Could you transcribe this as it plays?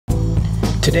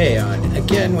Today on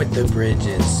Again with the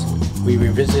Bridges, we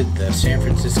revisit the San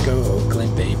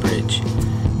Francisco-Oakland Bay Bridge.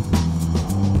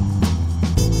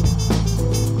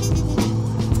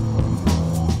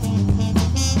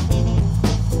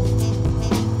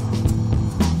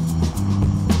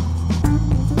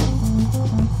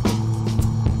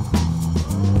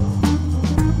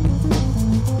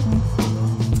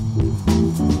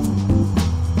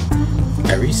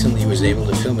 I recently was able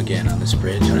to film again on this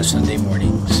bridge on a Sunday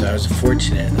morning, so I was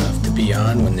fortunate enough to be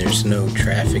on when there's no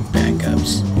traffic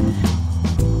backups.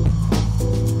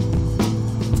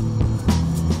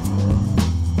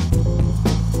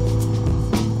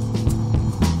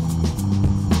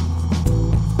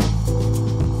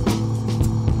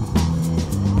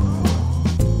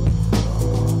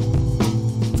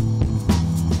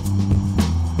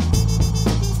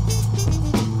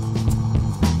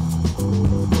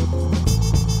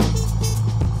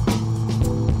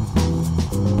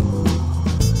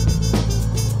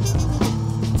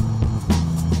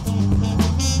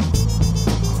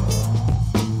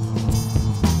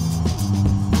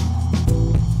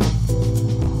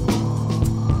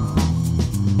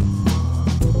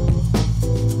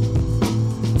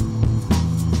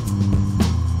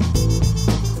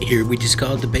 Here we just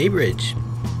call it the Bay Bridge.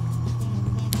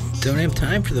 Don't have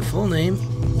time for the full name.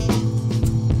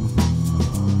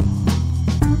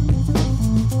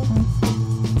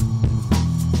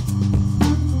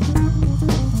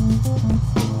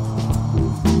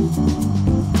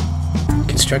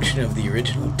 Construction of the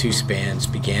original two spans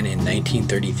began in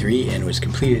 1933 and was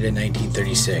completed in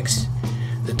 1936.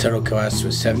 The total cost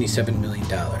was $77 million,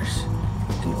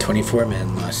 and 24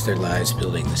 men lost their lives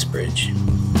building this bridge.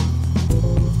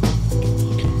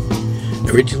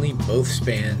 Originally, both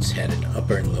spans had an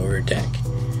upper and lower deck,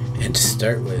 and to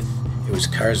start with, it was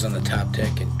cars on the top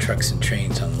deck and trucks and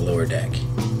trains on the lower deck.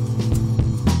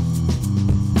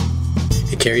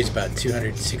 It carries about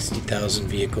 260,000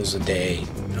 vehicles a day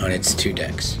on its two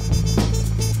decks.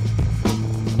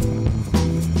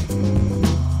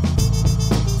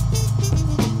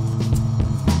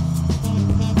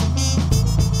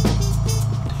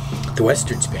 The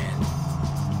western span,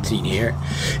 seen here,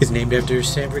 is named after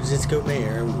San Francisco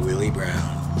Mayor Willie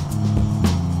Brown.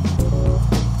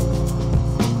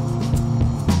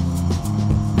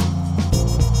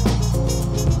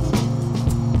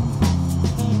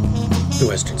 The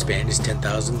western span is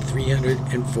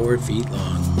 10,304 feet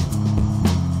long.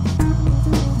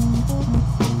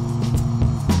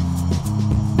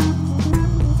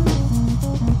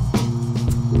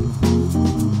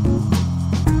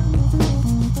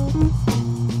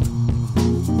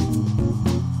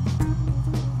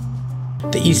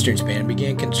 The eastern span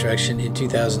began construction in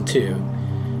 2002,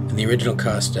 and the original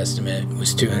cost estimate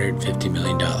was $250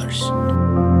 million.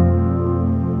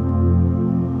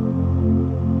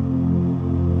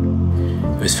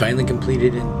 It was finally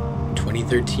completed in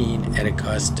 2013 at a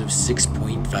cost of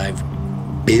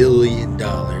 $6.5 billion, a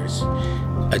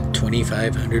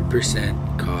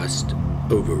 2,500% cost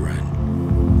overrun.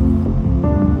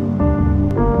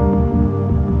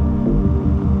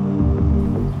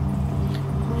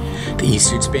 The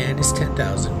eastern span is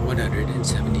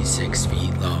 10,176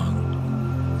 feet long.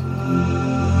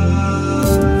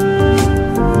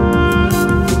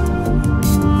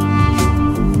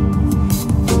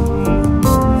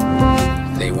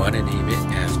 They want to name it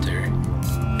after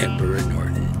Emperor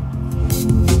Norton.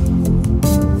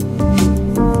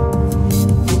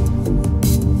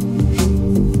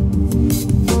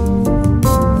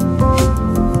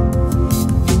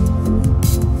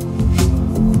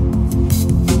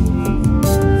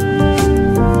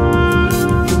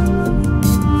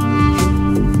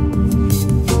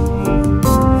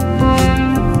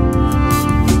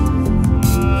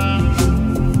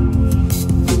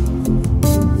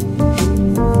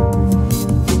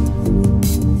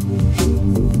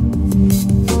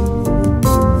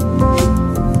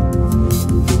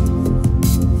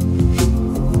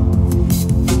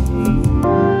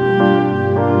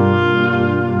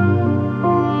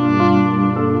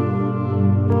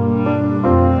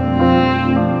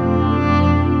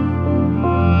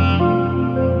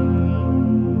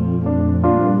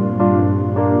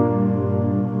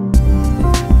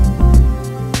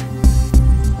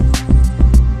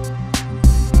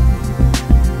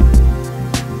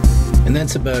 And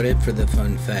that's about it for the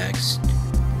fun facts.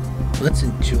 Let's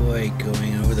enjoy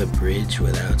going over the bridge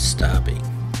without stopping.